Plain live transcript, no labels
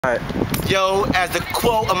Right. Yo, as the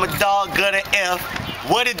quote of my dog Gudda F,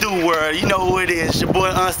 what it do, world? You know who it is. Your boy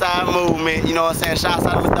Unsigned Movement. You know what I'm saying? Shouts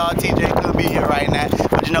out to my dog TJ. Couldn't be here right now,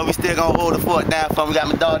 but you know we still gonna hold the fort down for me. Got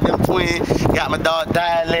my dog them Twin. Got my dog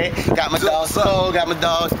Dialect. Got my dog Soul. Got my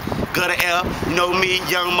dog Gudda F. You know me,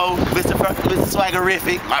 Young Mo, Mr.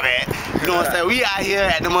 Swaggerific. My bad. You know what I'm saying? We out here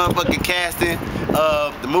at the motherfucking casting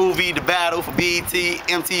of the movie, The Battle for BET,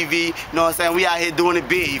 MTV. You know what I'm saying? We out here doing it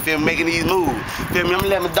big. You feel me? Making these moves. You feel me? I'm gonna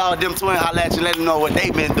let my dog them Twin holler at you, let them know what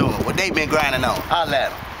they been doing, what they been grinding on. Holla at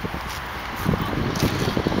them.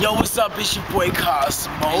 Yo, what's up? It's your boy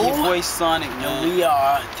Cosmo. And your boy Sonic, man. And we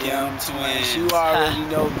are Them TWINZ. Twins. You already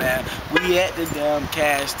know, man. We at the damn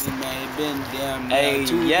casting, man. It been damn Hey,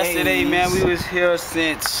 2 yesterday, days. man, we was here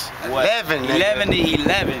since what? 11 to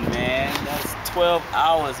 11, man. That's 12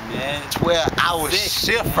 hours, man. 12-hour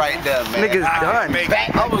shift right there, man. Niggas done.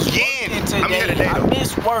 Back I was again. working today. I'm here today, I though.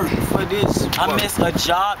 missed work for this. I missed a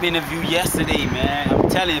job interview yesterday, man. I'm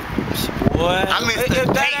telling you, boy. I missed If the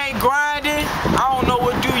that date. ain't grinding, I don't know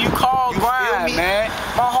what do you call You feel grind, me? man.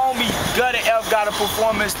 My homie Gudda F got a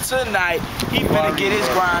performance tonight. He finna get his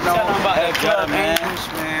grind on. Tell him about that Club Gudda, man. Angels,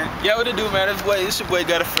 man. Yeah, what it do, man? It's your boy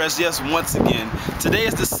Gudda Fresh, yes, once again. Today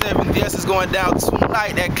is the 7th. Yes, it's going down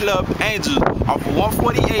tonight at Club Angels off of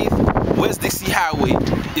 148th West Dixie Highway.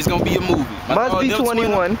 It's gonna be a movie. Must be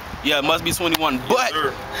 21. Yeah, it must be 21. But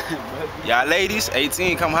y'all ladies,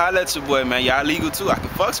 18, come holler at your boy, man. Y'all legal too. I can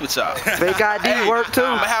fucks with y'all. Fake ID work too.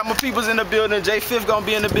 I'm gonna have my peoples in the building. J5 gonna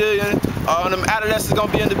be in the building. Them adolescents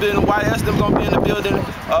gonna be in the building. YS them gonna be in the building.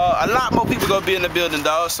 A lot more people gonna be in the building,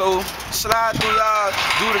 dog. So slide through y'all,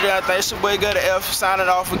 do the damn thing. It's your boy Gudda F signing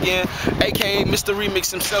off again, aka Mr.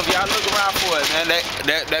 Remix himself. Y'all look around for it, man.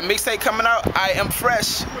 That mixtape coming out, I Am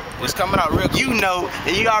Fresh. It's coming out real quick. You know,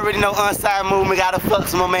 and you already know Unsigned Movement gotta fuck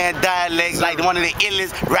with my man Dialect, like one of the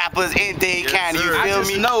illest rappers in Dade County. You feel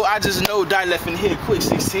me? I just know Dialect in here quick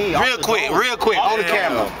 16. Real quick, on the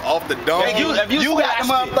camera. Off the dome. If you You got the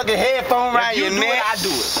motherfucking headphone right you your do neck. it, I do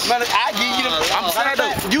it. Man, I give you the. I'm saying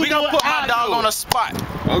though, You we do gonna it, put my I dog do on it. a spot.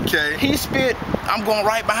 Okay. He spit, I'm going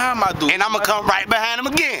right behind my dude. And I'm gonna come right behind him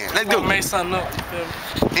again. Let's go. Make something up.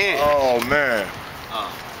 Yeah. Oh man.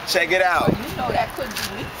 Check it out. You know that could be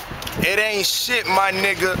me. It ain't shit, my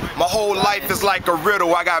nigga. My whole life is like a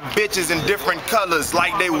riddle. I got bitches in different colors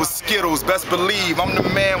like they was Skittles. Best believe I'm the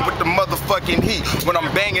man with the motherfucking heat. When I'm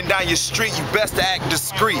banging down your street, you best to act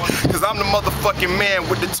discreet. Cause I'm the motherfucking man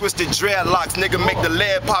with the twisted dreadlocks. Nigga, make the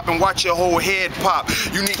lead pop and watch your whole head pop.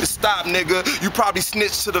 You need to stop, nigga. You probably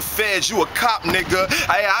snitched to the feds. You a cop, nigga.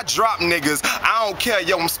 I drop niggas. I don't care,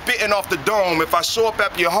 yo. I'm spitting off the dome. If I show up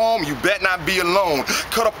at your home, you bet not be alone.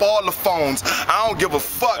 Cut up all the phones. I don't give a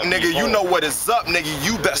fuck, nigga. You know what is up, nigga.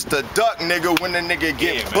 You best to duck, nigga, when the nigga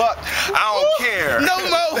get bucked. I don't care. No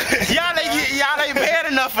more. Y'all ain't paid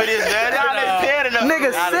enough for this, man. Y'all ain't paid enough.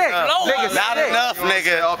 Nigga sick. Nigga Not sick. enough,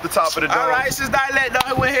 nigga. Off the top of the dome. Alright, since Dialect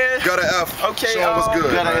dog went here. Gudda F. Okay, Sean was good.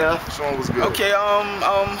 Gudda man. F. Sean was good. Okay,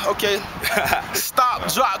 okay. Stop,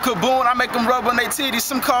 drop, kaboom. I make them rub on their titties.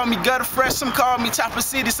 Some call me Gudda Fresh, some call me Chopper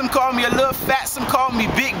City, some call me a little fat, some call me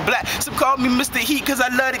Big Black, some call me Mr. Heat, cause I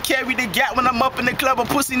love to carry the gap when I'm up in the club. A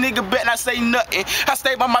pussy nigga bet not say nothing. I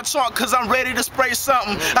stay by my trunk cause I'm ready to spray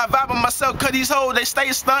something. I vibe on myself cause these hoes, they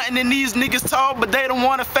stay stunting, and these niggas tall, but they don't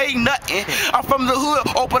wanna fade nothing. I'm from the hood,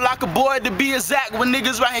 open like a boy to be exact. When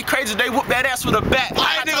niggas right here crazy, they whoop that ass with a bat.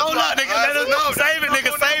 Alright, nigga, hold up, nigga. Let us know. Save it,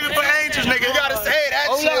 nigga. Save it for Angels, nigga. You gotta say that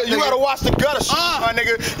shit. You gotta watch the gutter shoes, my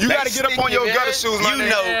nigga. You gotta get up on your gutter shoes, my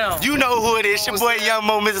nigga. You know who it is. Your boy Young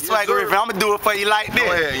Mo, Mr. Swaggerific. I'ma do it for you like this.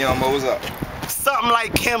 Go ahead, Young Mo. What's up? Something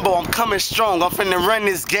like Kimbo, I'm coming strong. I'm finna run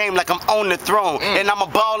this game like I'm on the throne. And I'ma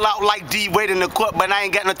ball out like D Wade in the court, but I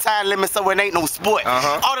ain't got no time limit, so it ain't no sport.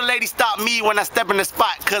 All the ladies stop me when I step in the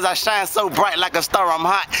spot, cause I shine so bright like a star, I'm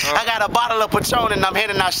hot. I got a bottle of Patron and I'm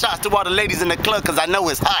handing out shots to all the ladies in the club, cause I know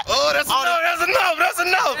it's hot. Oh, that's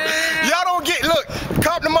enough. Y'all don't get, look,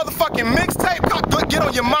 cop the motherfucking mixtape, get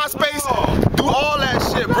on your MySpace, do all that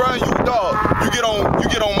shit, bro. You dog. You get on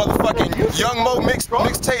motherfucking Young Mo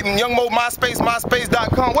mixtape and Young Mo MySpace,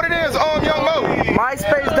 MySpace.com. What it is, Young Mo?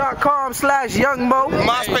 MySpace.com/YoungMo.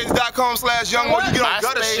 MySpace.com/YoungMo. You get on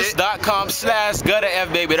Gudda shit. MySpace.com/Gudda F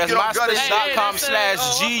baby. That's Get on Gudda shit.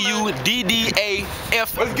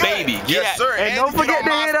 MySpace.com/GUDDAF baby. Yes, sir. And don't forget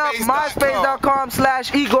to hit up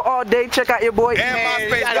MySpace.com/EagleAllDay. Check out your boy. And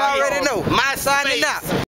MySpace.com. Y'all already know. My signing out.